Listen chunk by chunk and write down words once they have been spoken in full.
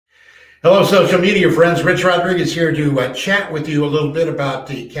Hello, social media friends. Rich Rodriguez here to chat with you a little bit about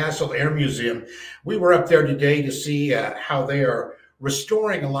the Castle Air Museum. We were up there today to see how they are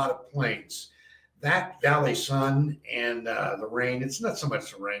restoring a lot of planes. That Valley sun and the rain, it's not so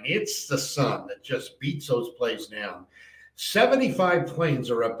much the rain, it's the sun that just beats those planes down. 75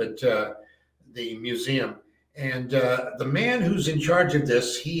 planes are up at the museum. And the man who's in charge of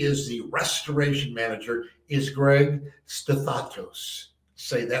this, he is the restoration manager, is Greg Stathatos.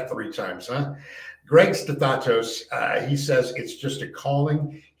 Say that 3 times, huh? Greg Stathatos, he says it's just a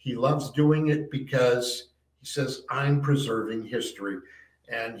calling. He loves doing it because he says, I'm preserving history.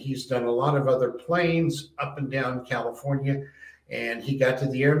 And he's done a lot of other planes up and down California. And he got to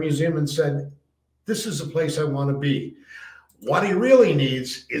the Air Museum and said, this is a place I want to be. What he really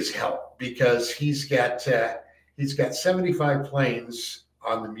needs is help because he's got 75 planes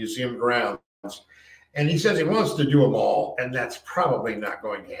on the museum grounds. And he says he wants to do them all, and that's probably not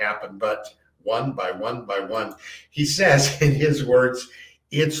going to happen, but one by one by one. He says, in his words,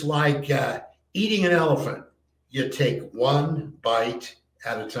 it's like eating an elephant. You take one bite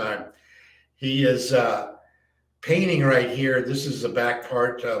at a time. He is painting right here. This is the back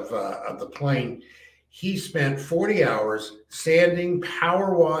part of the plane. He spent 40 hours sanding,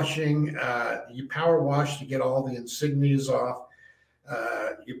 power washing. You power wash to get all the insignias off.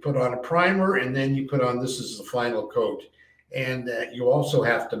 You put on a primer, and then you put on, this is the final coat. And you also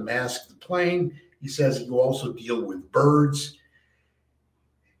have to mask the plane. He says you also deal with birds.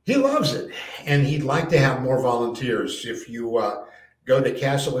 He loves it, and he'd like to have more volunteers. If you go to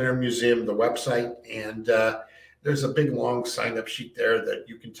Castle Air Museum, the website, and there's a big, long sign-up sheet there that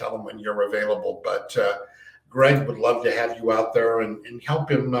you can tell him when you're available. But Greg would love to have you out there and help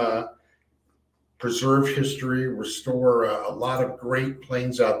him preserve history, restore a lot of great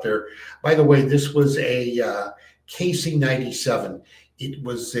planes out there. By the way, this was a KC-97. It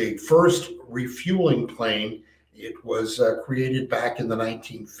was the first refueling plane. It was created back in the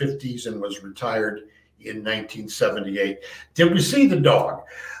 1950s and was retired in 1978. Did we see the dog?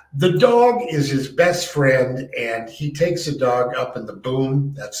 The dog is his best friend, and he takes the dog up in the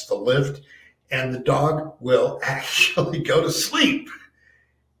boom, that's the lift, and the dog will actually go to sleep.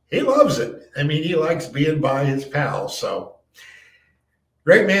 He loves it. I mean, he likes being by his pals. So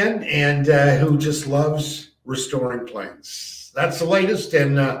great man, and who just loves restoring planes. That's the latest,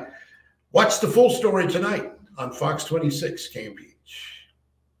 and watch the full story tonight on Fox 26 Cambridge.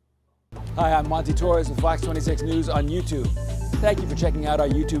 Hi, I'm Monty Torres with Fox 26 News on YouTube. Thank you for checking out our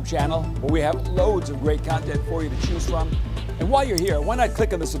YouTube channel, where we have loads of great content for you to choose from. And while you're here, why not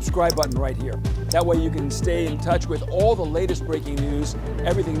click on the subscribe button right here? That way you can stay in touch with all the latest breaking news,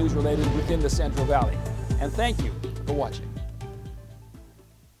 everything news related within the Central Valley. And thank you for watching.